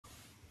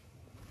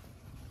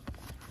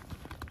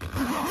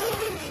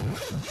Good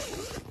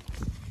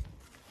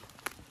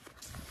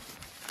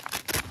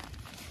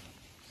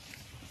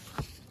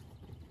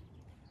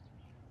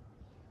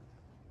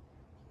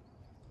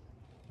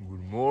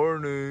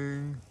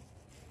morning.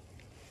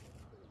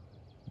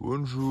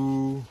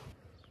 Bonjour.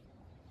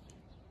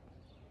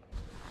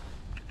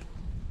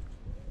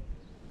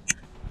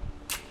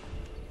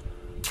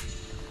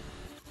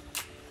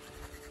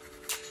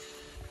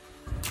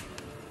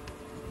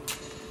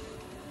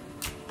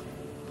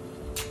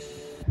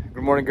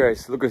 Good morning,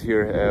 guys. Lucas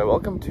here.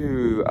 Welcome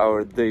to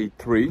our day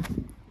 3.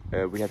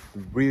 We had a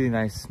really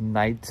nice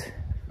night.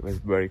 It was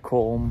very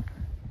calm,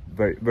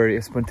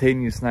 very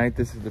spontaneous night.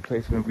 This is the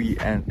place where we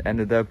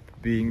ended up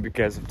being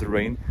because of the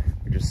rain.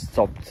 We just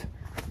stopped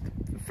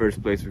the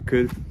first place we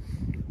could.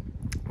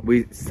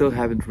 We still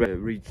haven't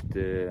reached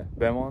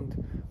Beaumont,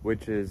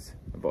 which is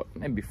about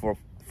maybe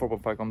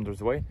 4.5 kilometers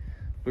away.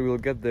 We will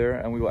get there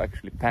and we will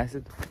actually pass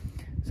it.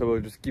 So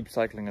we'll just keep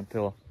cycling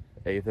until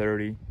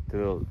 8:30,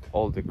 till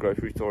all the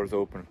grocery stores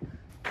open.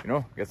 You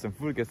know, get some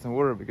food, get some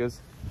water, because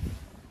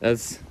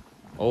that's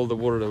all the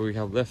water that we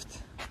have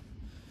left,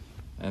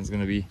 and it's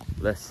gonna be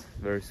less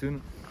very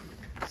soon.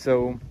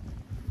 So,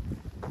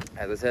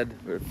 as I said,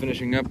 we're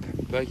finishing up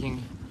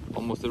packing.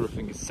 Almost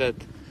everything is set.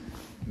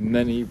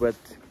 Many wet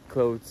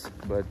clothes,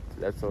 but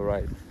that's all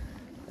right.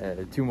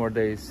 2 more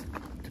days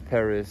to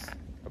Paris,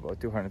 about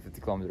 250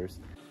 kilometers.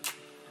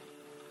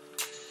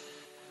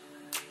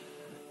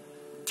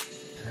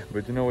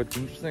 But you know what's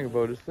interesting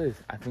about this place?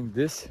 I think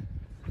this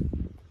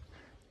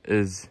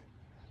is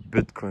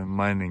Bitcoin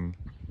mining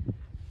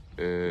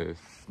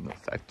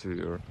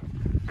factory or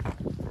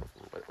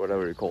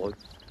whatever you call it,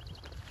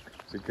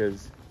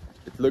 because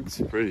it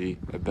looks pretty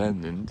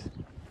abandoned.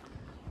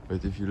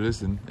 But if you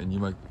listen, and you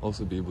might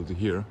also be able to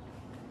hear,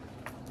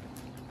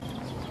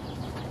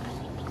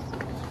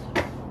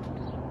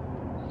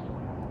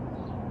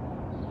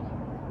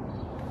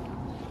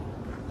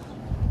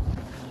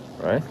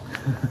 right?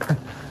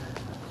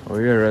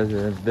 We are at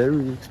a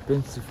very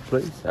expensive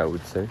place, I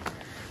would say.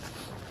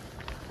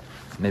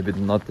 Maybe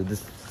not at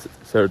this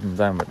certain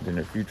time, but in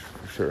the future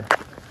for sure.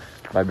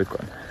 Buy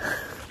Bitcoin.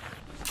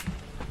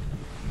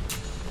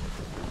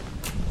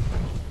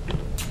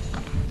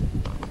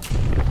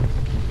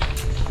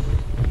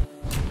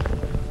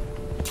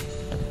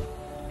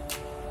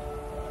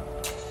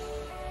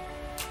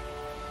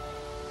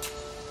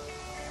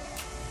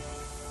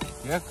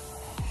 Yep.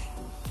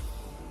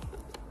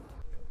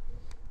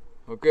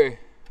 Okay.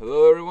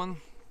 Hello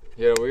everyone,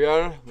 here we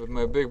are with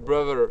my big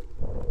brother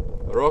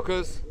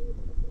Rocas,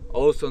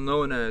 also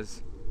known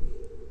as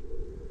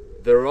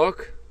The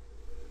Rock,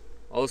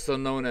 also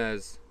known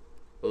as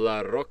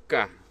La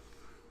Rocca.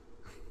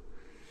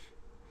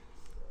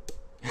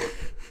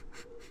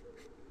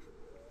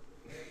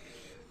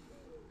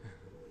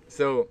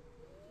 So,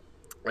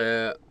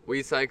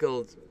 we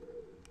cycled,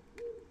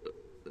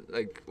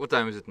 like, what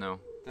time is it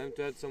now? Time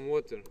to add some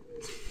water.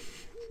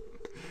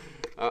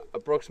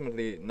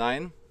 Approximately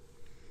 9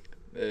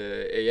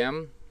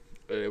 a.m.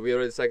 We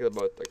already cycled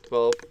about like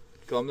 12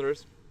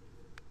 kilometers.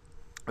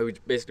 We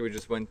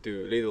just went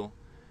to Lidl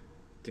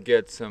to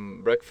get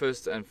some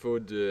breakfast and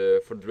food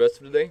for the rest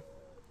of the day.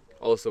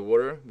 Also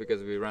water,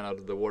 because we ran out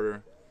of the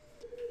water.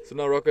 So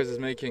now Rocas is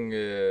making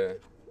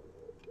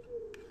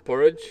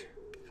porridge,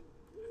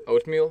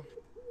 oatmeal.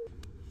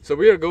 So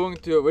we are going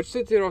to, which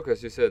city,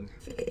 Rocas, you said?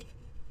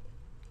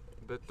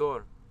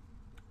 Betor.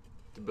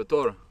 To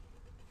Betor.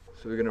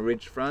 So we're gonna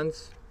reach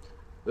France.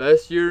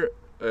 Last year,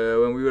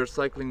 when we were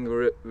cycling,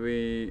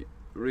 we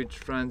reached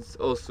France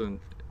also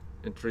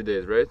in 3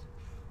 days, right?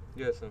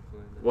 Yeah, something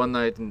like that. 1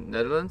 night in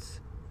Netherlands,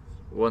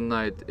 1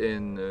 night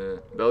in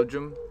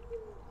Belgium,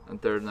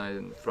 and 3rd night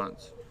in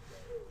France.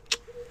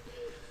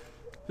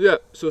 Yeah,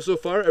 so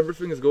far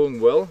everything is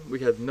going well. We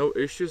had no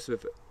issues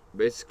with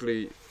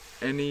basically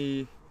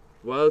any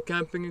wild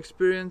camping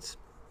experience.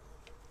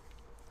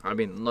 I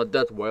mean, not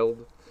that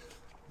wild,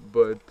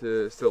 but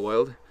still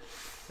wild.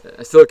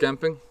 Still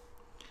camping.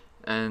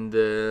 And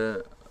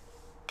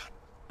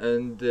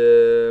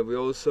we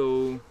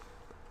also,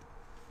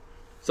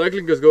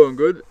 cycling is going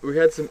good. We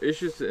had some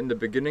issues in the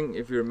beginning,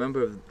 if you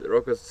remember, with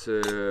Rocas'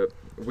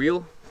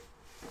 wheel,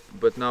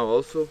 but now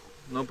also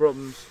no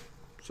problems.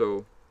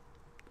 So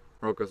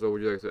Rocas, what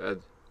would you like to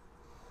add?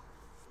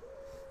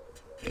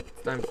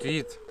 Time to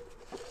eat.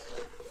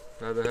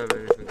 I don't have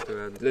anything to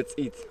add. Let's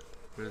eat.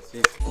 Let's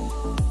eat.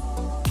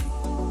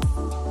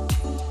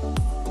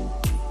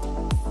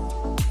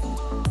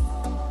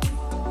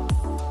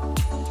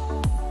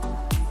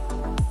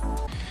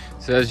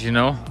 So as you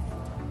know,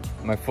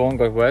 my phone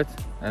got wet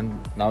and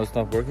now it's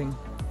not working.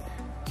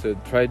 So I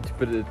tried to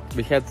put it,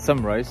 we had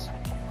some rice.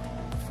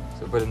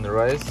 So I put in the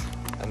rice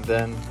and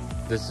then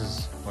this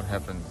is what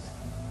happened.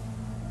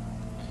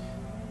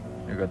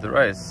 You got the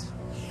rice.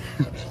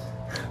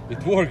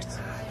 It worked.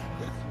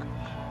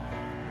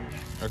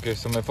 Okay,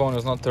 so my phone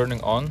is not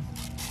turning on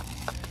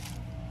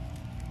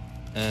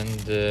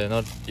and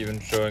not even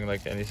showing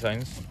like any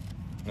signs,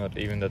 not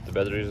even that the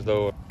battery is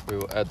low. We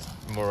will add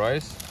more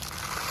rice.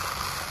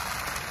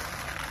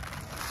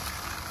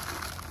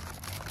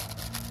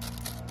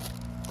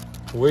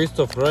 Waste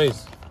of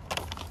rice.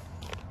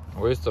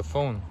 Waste of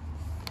phone.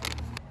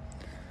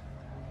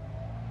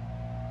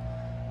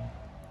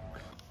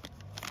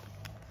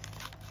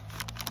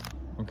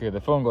 Okay,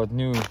 the phone got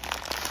new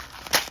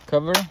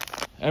cover,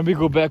 and we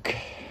go back.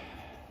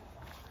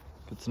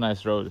 It's a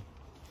nice road,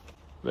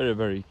 very,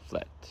 very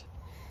flat.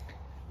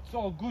 It's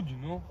all good, you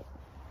know.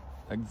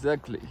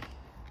 Exactly.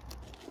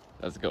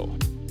 Let's go.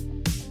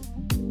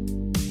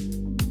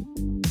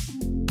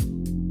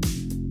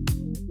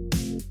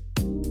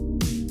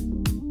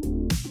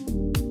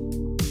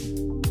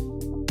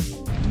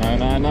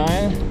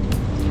 Nine.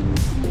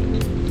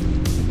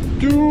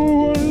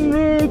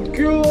 200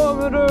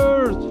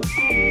 kilometers.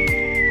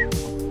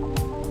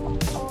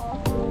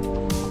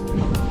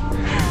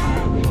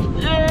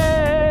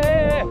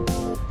 Yeah!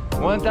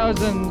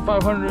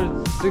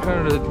 1,500,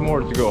 600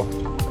 more to go.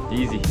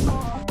 Easy.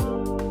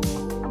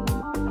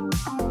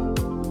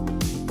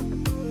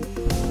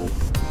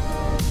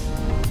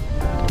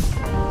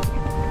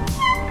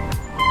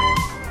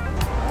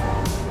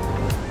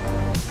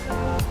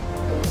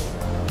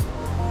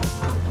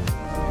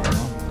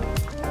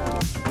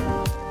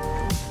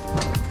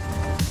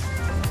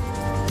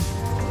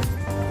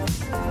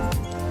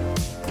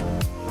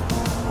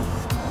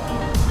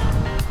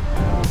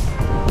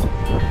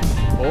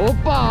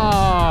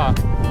 Opa!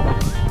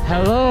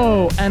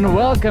 Hello and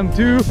welcome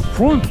to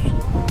France.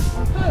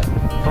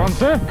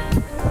 Français.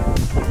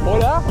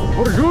 Hola.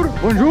 Bonjour,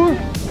 bonjour.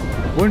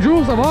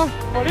 Bonjour, ça va?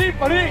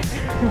 Paris.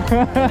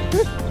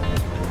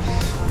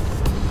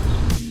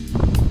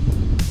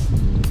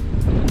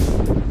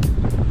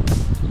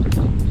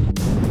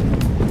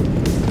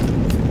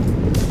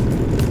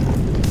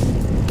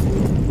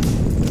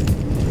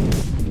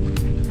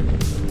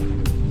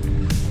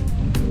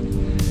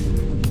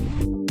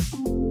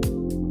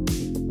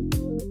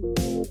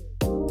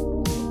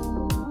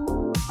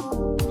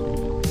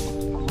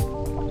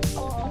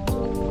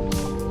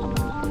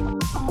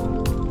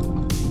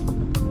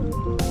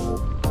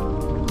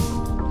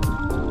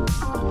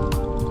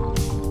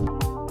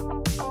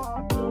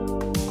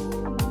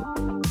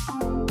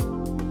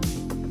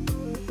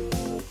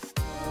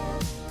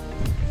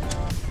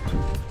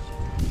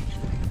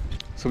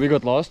 So we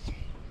got lost,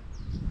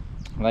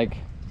 like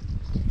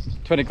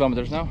 20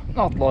 kilometers now.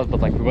 Not lost, but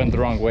like we went the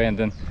wrong way and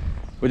then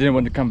we didn't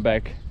want to come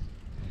back.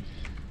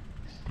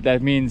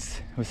 That means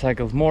we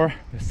cycled more,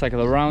 we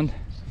cycled around,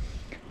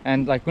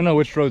 and like we know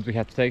which roads we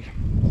have to take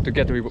to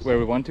get to where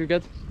we want to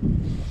get.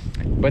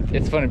 But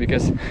it's funny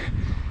because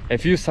a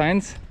few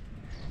signs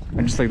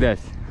are just like that.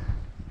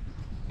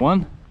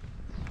 One,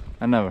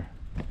 another.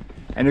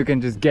 And you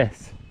can just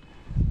guess.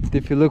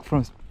 If you look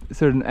from a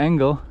certain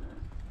angle,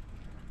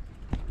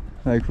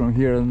 like from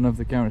here, I don't know if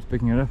the camera's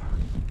picking it up,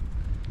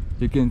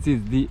 you can see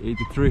it's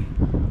D83.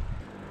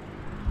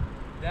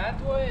 That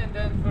way and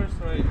then first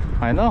right.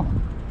 I know.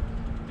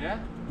 Yeah?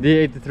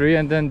 D83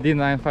 and then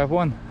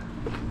D951.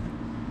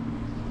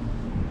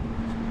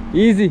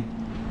 Easy.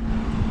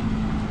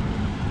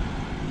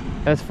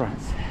 That's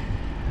France.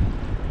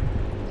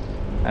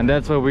 And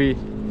that's where we,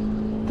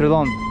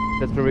 Trelon,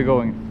 that's where we're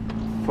going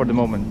for the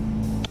moment.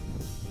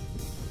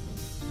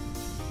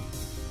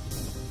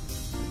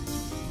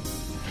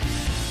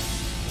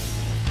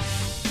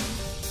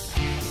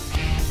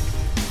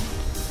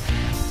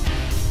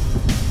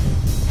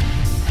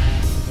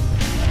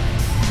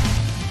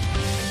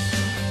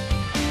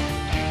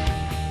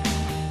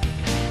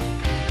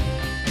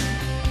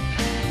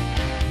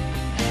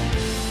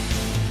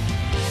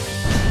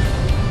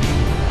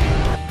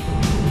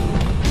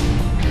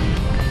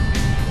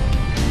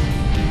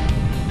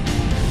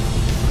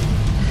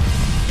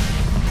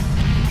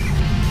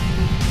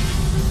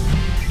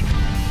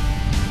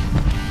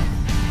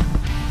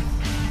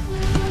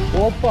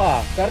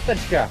 Опа,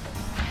 карточка.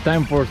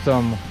 Time for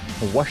some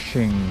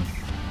washing.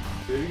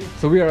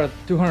 So we are at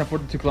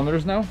 242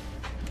 kilometers now,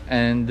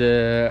 and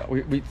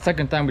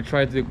second time we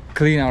tried to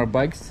clean our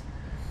bikes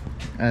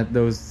at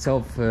those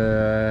self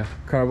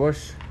car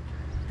wash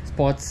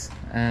spots,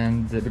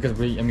 and because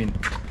I mean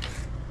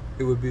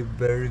it would be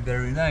very,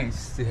 very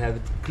nice to have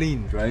it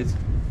cleaned, right?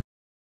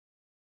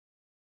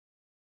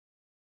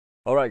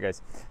 Alright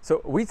guys,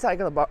 so we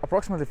cycled about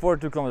approximately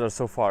 42 kilometers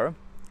so far.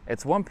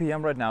 It's 1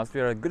 p.m. right now, so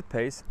we are at a good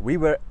pace. We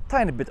were a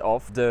tiny bit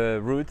off the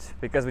route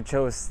because we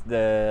chose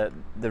the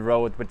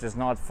road which is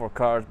not for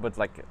cars, but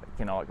like,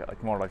 you know,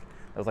 like more like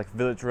those like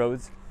village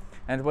roads,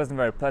 and it wasn't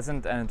very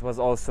pleasant, and it was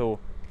also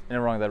in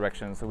the wrong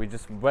direction. So we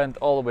just went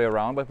all the way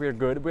around, but we're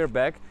good. We're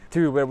back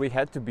to where we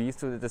had to be,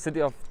 so the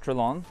city of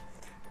Trelon,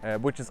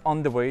 which is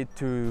on the way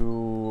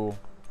to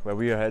where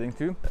we are heading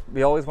to.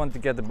 We always want to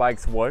get the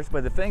bikes washed,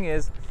 but the thing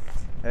is,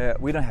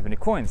 we don't have any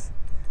coins,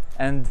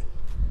 and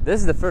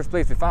this is the first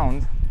place we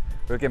found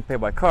where you can pay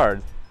by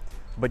card,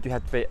 but you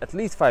have to pay at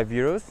least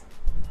 €5,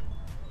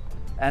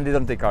 and they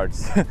don't take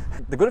cards.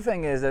 The good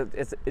thing is that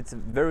it's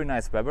very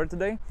nice weather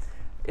today.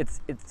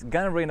 It's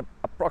gonna rain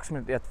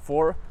approximately at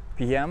 4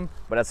 p.m,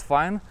 but that's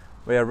fine.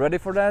 We are ready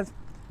for that.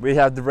 We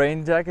have the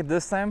rain jacket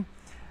this time,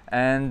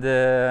 and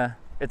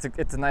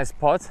it's a nice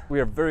spot. We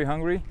are very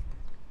hungry,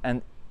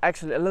 and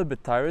actually a little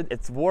bit tired.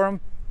 It's warm,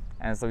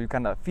 and so you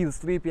kind of feel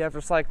sleepy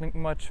after cycling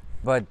much.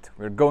 But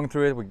we're going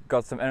through it. We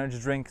got some energy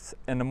drinks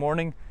in the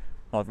morning.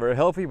 Not very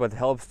healthy, but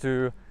helps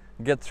to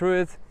get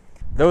through it.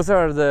 Those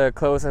are the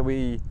clothes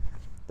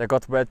that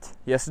got wet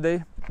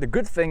yesterday. The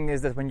good thing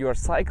is that when you are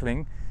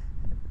cycling,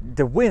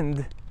 the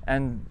wind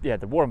and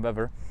the warm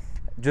weather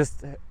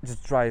just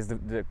dries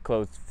the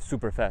clothes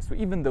super fast. So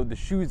even though the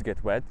shoes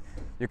get wet,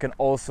 you can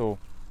also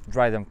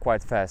dry them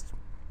quite fast.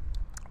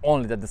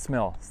 Only that the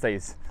smell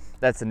stays.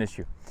 That's an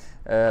issue.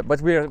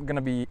 But we are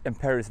gonna be in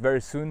Paris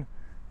very soon,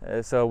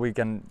 so we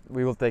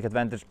will take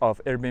advantage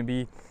of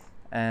Airbnb,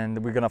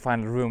 and we're gonna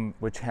find a room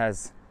which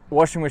has a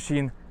washing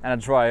machine and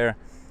a dryer,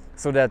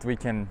 so that we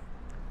can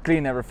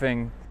clean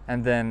everything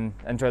and then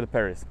enjoy the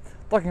Paris.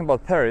 Talking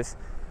about Paris,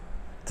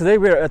 today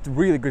we're at a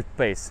really good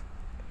pace.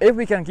 If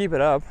we can keep it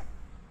up,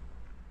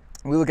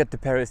 we will get to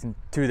Paris in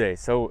 2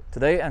 days. So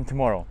today and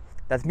tomorrow.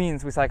 That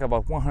means we cycle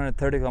about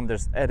 130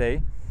 kilometers a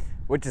day,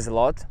 which is a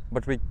lot,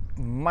 but we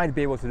might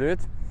be able to do it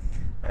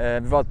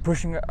without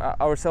pushing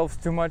ourselves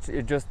too much.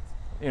 It's just,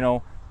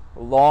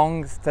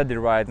 long, steady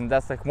ride, and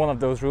that's like one of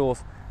those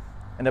rules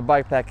in the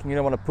bikepacking. You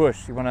don't want to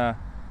push. You want to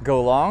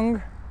go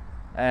long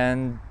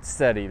and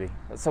steadily.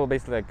 So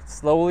basically, like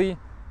slowly,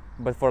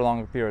 but for a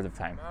longer period of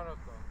time.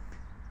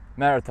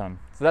 Marathon.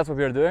 So that's what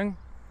we're doing.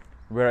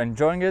 We're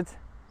enjoying it.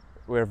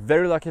 We're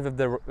very lucky with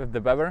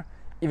the weather,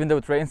 even though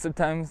it rains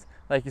sometimes,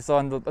 like you saw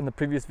on the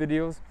previous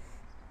videos.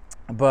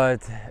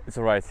 But it's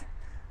alright.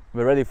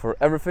 We're ready for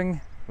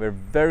everything. We're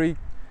very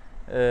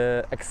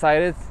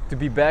excited to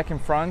be back in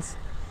France,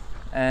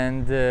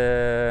 and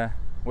we're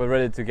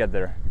ready to get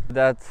there.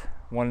 That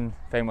one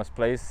famous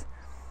place,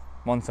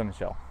 Mont Saint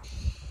Michel.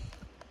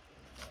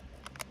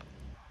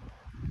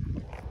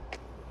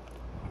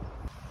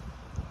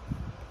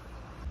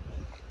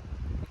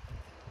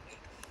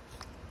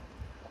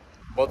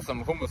 Bought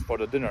some hummus for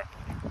the dinner.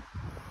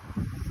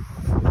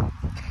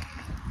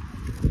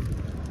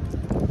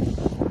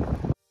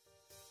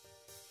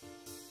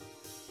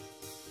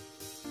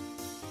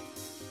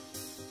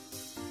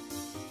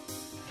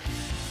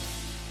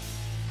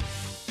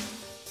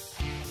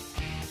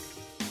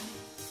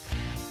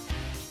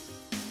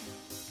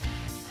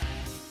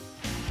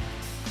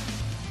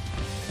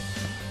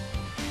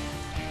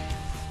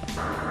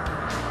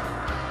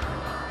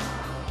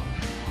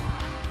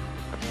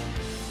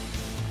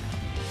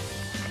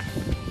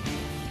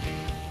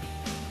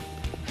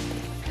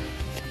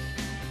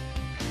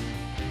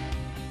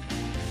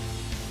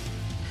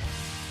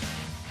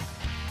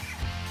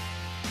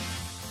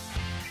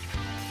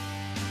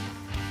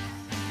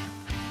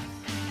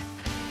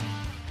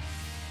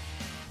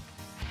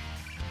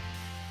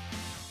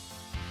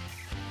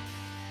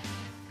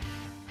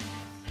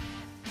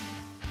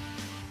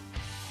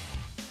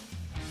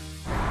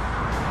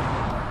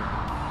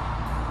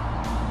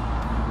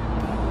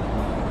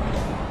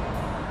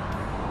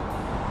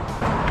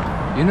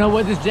 You know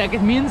what this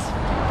jacket means?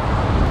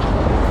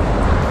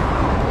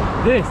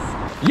 This.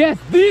 Yes,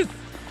 this!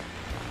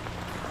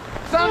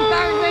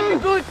 Sometimes maybe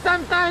good,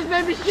 sometimes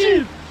maybe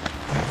shit!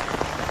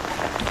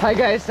 Hi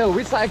guys, so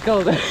we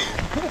cycled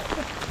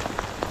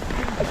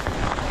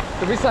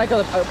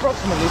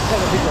approximately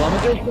 70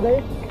 kilometers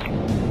today.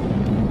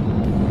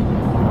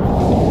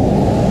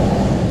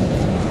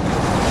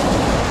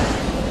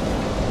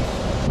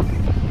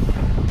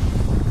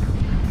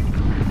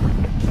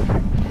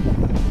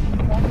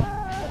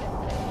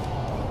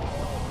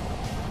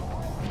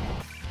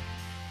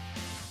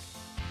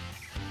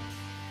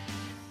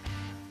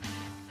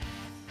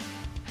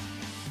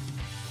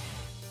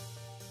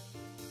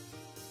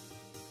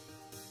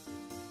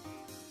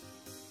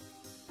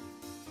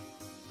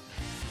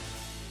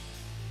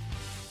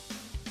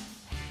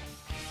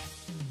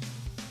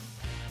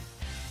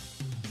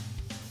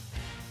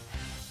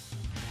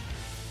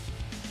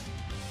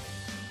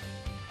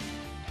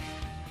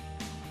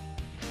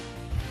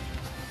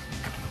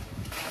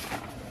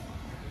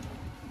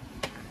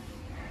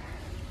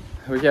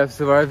 We have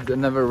survived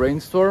another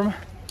rainstorm.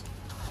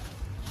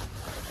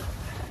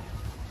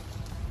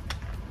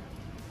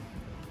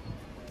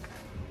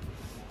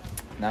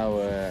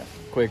 Now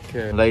quick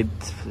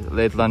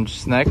late lunch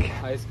snack.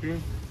 Ice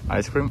cream.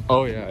 Ice cream?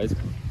 Oh yeah, ice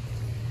cream.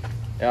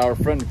 Yeah, our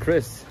friend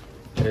Chris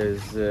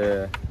is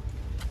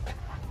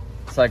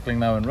cycling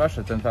now in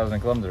Russia, 10,000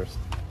 kilometers.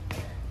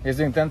 He's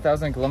doing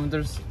 10,000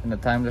 kilometers in a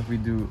time that we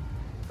do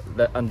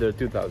under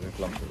 2,000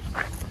 kilometers.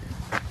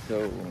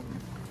 So,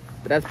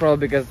 but that's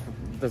probably because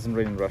it doesn't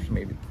rain in Russia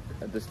maybe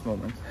at this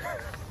moment.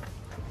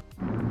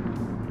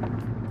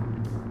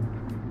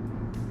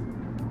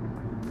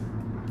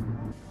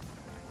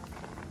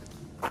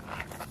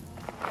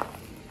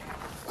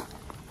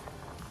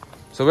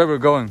 So where we're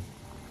going?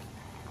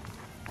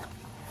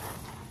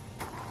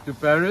 To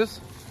Paris,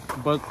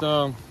 but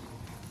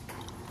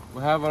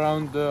we have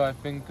around I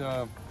think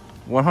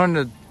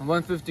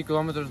 150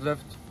 kilometers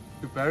left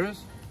to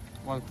Paris,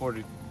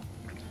 140,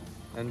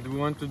 and we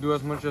want to do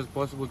as much as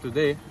possible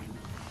today.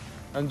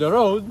 And the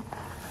road,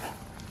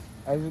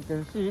 as you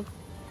can see,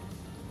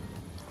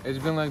 it's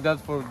been like that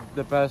for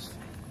the past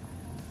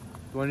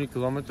 20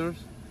 kilometers,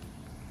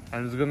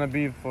 and it's gonna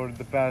be for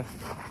the past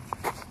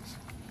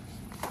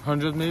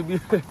 100 maybe,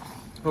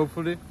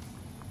 hopefully.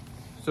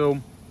 So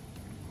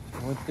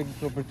I want to take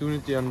this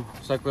opportunity and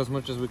cycle as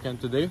much as we can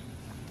today,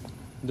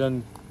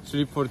 then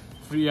sleep for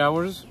 3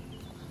 hours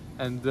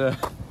and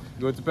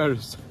go to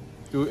Paris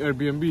to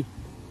Airbnb.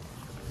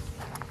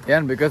 Yeah,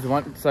 and because we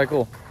wanted to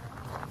cycle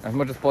as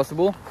much as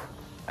possible,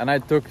 and I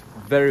took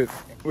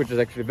which is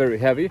actually very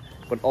heavy,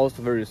 but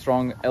also very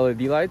strong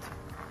LED light,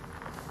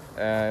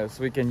 so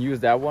we can use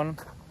that one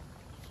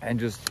and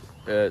just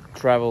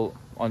cycle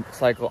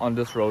on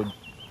this road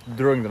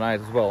during the night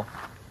as well.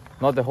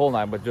 Not the whole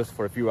night, but just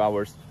for a few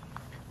hours.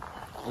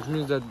 Which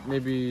means that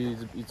maybe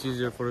it's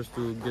easier for us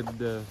to get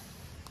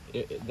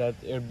that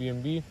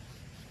Airbnb,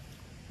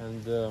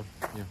 and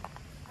yeah,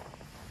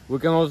 we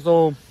can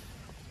also,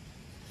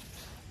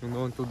 you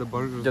know, until the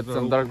burgers Get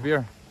some dark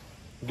beer.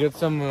 Get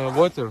some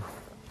water.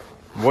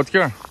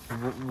 Vodka?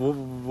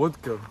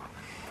 Vodka.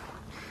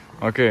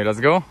 Okay, let's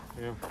go.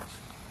 Yeah.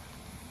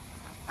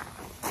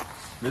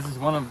 This is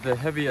one of the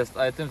heaviest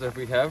items that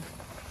we have,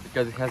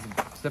 because it has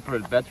a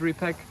separate battery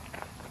pack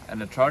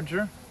and a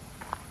charger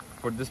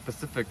for this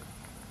specific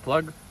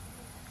plug.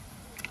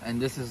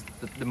 And this is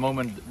the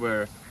moment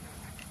where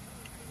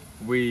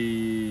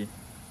we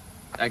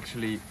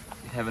actually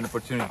have an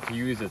opportunity to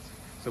use it,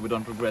 so we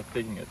don't regret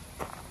taking it.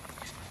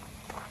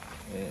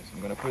 Yes,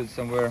 I'm gonna put it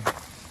somewhere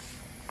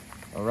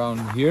around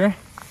here.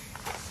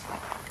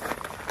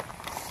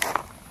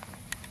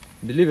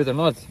 Believe it or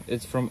not,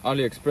 it's from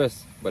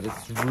AliExpress, but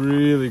it's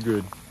really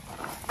good.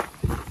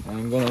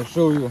 I'm gonna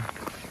show you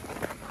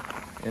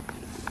it.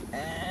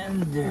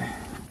 And the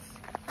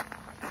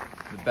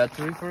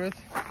battery for it.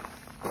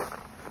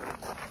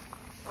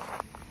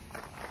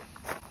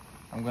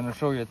 I'm gonna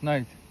show you at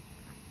night,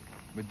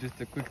 but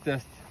just a quick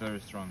test.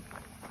 Very strong,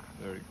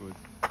 very good.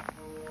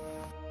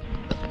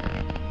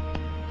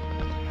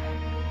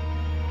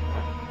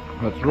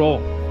 Let's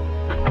roll.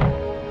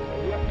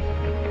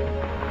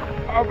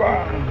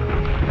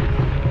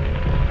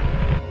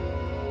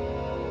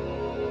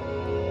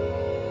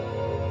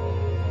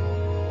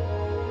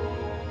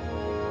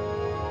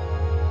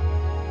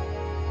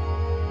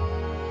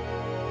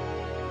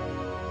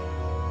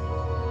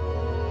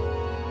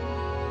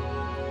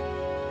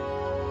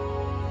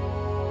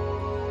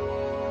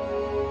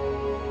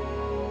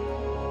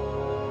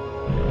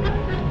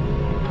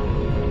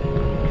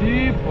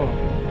 Tipo.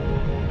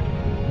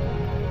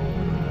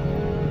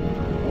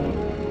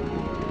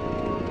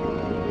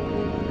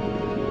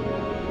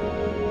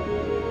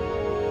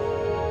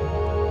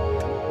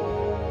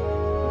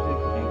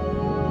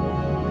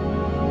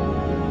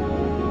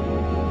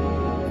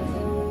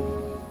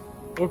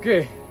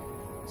 Okay,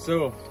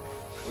 so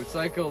we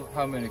cycled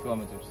how many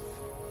kilometers?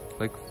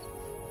 Like,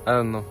 I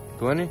don't know,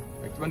 20?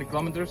 Like 20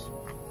 kilometers.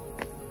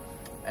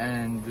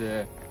 And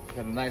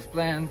had a nice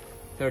plan,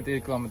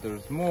 38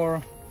 kilometers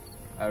more,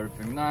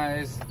 everything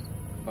nice,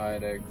 by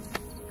the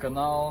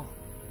canal,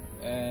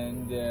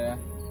 and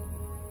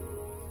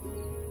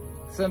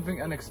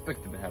something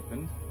unexpected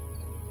happened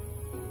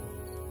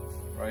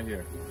right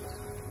here.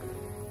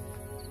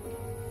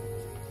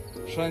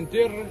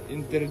 Chantier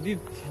interdit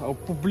au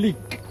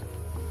public,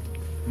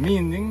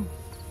 meaning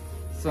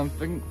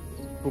something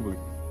public.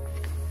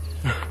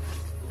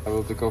 I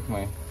will take off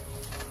my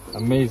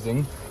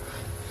amazing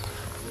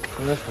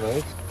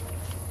flashlight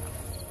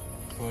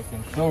so I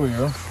can show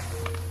you.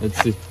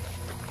 Let's see.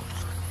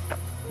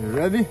 You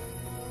ready?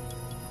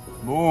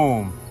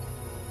 Boom!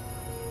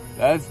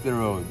 That's the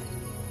road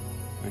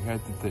we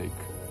had to take.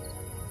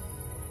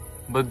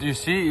 But you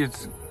see,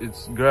 it's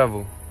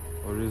gravel,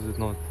 or is it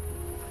not?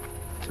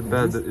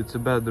 It's a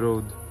bad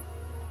road.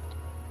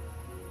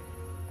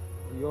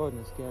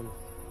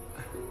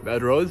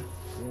 Bad road? Yeah.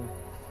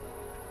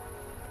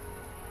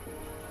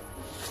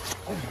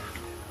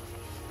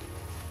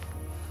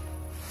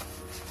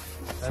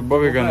 So what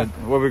we're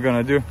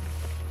gonna do? Go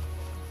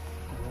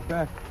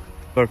back.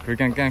 Look, we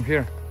can camp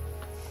here.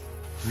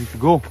 We need to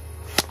go.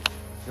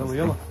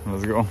 Yellow.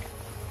 Let's go.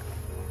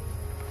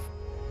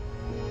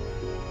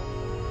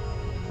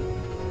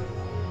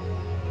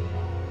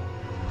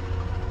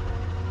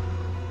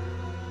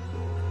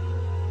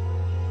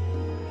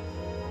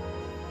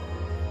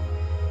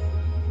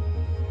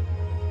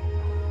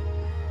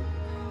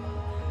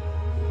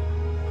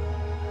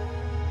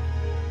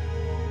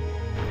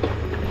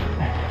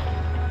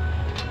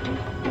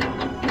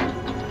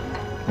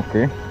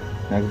 Okay,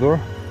 next door.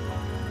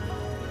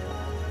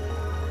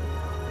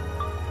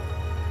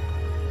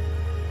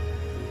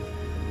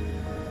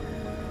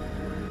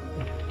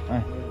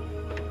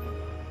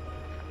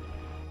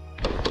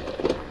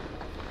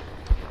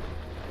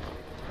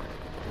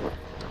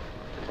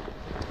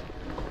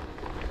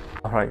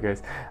 Alright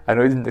guys, I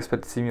know you didn't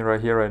expect to see me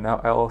right here, right now.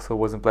 I also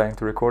wasn't planning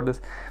to record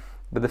this.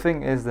 But the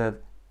thing is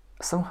that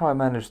somehow I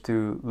managed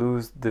to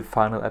lose the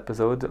final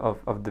episode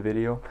of the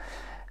video,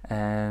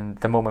 and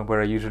the moment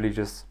where I usually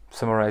just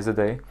summarize the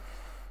day.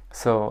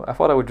 So I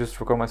thought I would just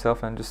record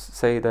myself and just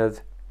say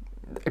that,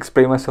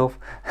 explain myself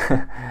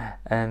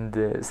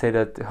and say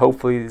that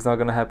hopefully it's not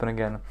gonna happen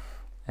again.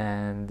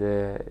 and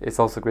it's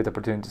also a great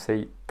opportunity to say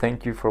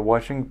thank you for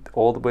watching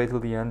all the way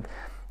till the end.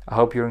 I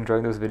hope you're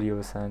enjoying those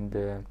videos, and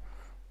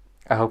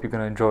I hope you're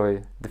gonna enjoy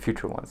the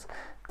future ones.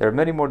 There are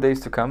many more days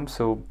to come,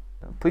 so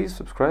please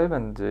subscribe,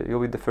 and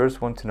you'll be the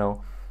first one to know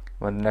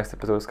when the next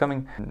episode is coming.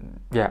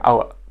 Yeah,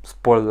 oh,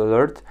 spoiler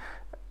alert,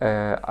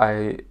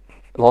 I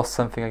lost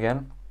something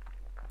again,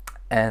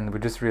 and we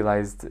just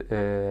realized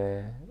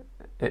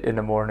in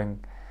the morning,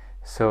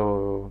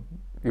 so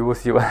you will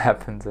see what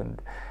happens,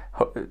 and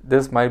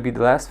this might be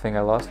the last thing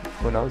I lost,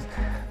 who knows,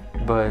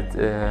 but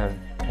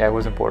yeah, it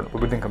was important,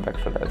 but we didn't come back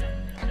for that.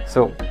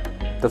 So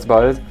that's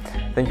about it.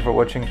 Thank you for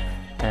watching,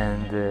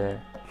 and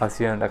I'll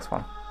see you in the next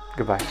one.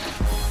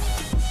 Goodbye.